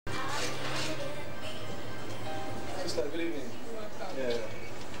Sister, good evening.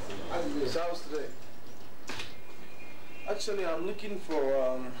 Yeah. So how's today? Actually, I'm looking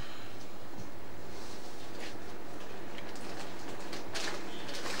for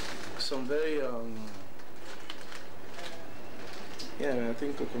some very yeah, I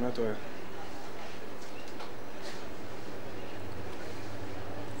think coconut oil.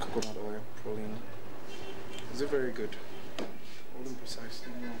 Coconut oil, proline. Is it very good? Holding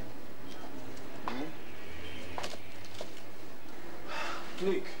precisely.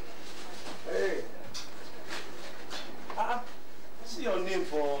 Nick. Hey. See your name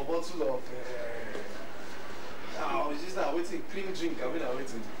for a bottle of oh, it's just not waiting, clean drink. I've been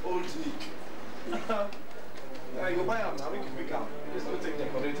waiting. Old Nick. You go buy them now, we can pick up. Just don't take them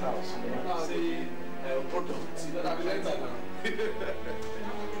for the house. Say product. You know that later now.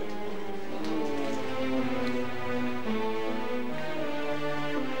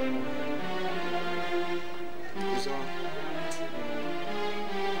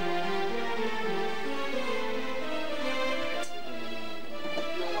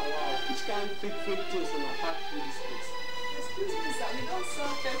 Fake things on a pack for this place. Excuse me, sir, we don't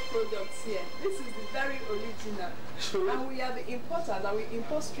sell fake products here. This is the very original. Sure. And we are the importers and we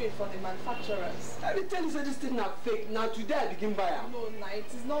import straight from the manufacturers. I will tell you that this thing is fake. Now today I begin buy them. No, it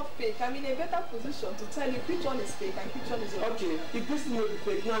is not fake. I'm in a better position to tell you which one is fake and which one is original. Okay, if this thing will be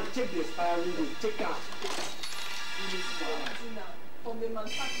fake, now check the expiry date. Check out. Original from the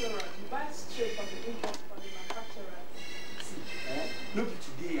manufacturer. You buy straight from the import from the manufacturer. Look,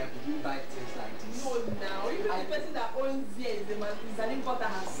 today I begin buy things like this. No, now even the person that owns here is an importer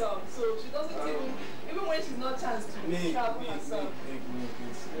herself, so she doesn't even when she's not chance to travel herself.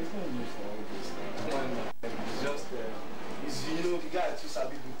 There's no need for all this. It's just it's the guy too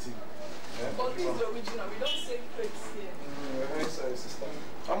sabi good thing. But this is original. We don't say fakes here. Very sorry, sister.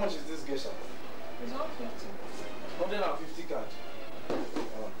 How much is this geisha? It's 150. 150 card.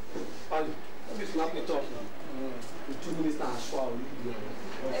 Ali, let me snap it up now. In 2 minutes now, I'll leave you.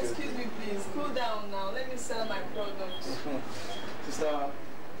 Okay. Excuse me, please. Cool down now. Let me sell my products. Sister.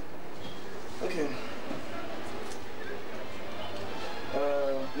 Okay.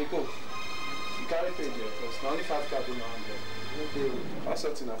 Nico, you carry page here first. Now only 5 cards in my hand here. Okay. Fast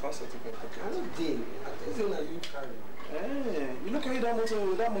sorting now. Fast sorting. I don't deal. I think that you carry. Hey, you don't carry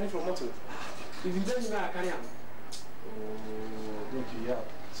that money from motor. If you tell me now, I carry them. Oh, thank you. Yeah,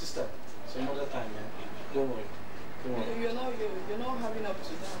 sister. Some other time, man. Don't worry. Don't worry. You're not having up to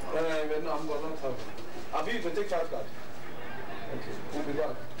that. No, I'm not having. I'll be you can take 5 cards. Okay, we'll be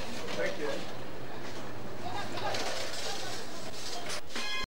back. Thank you.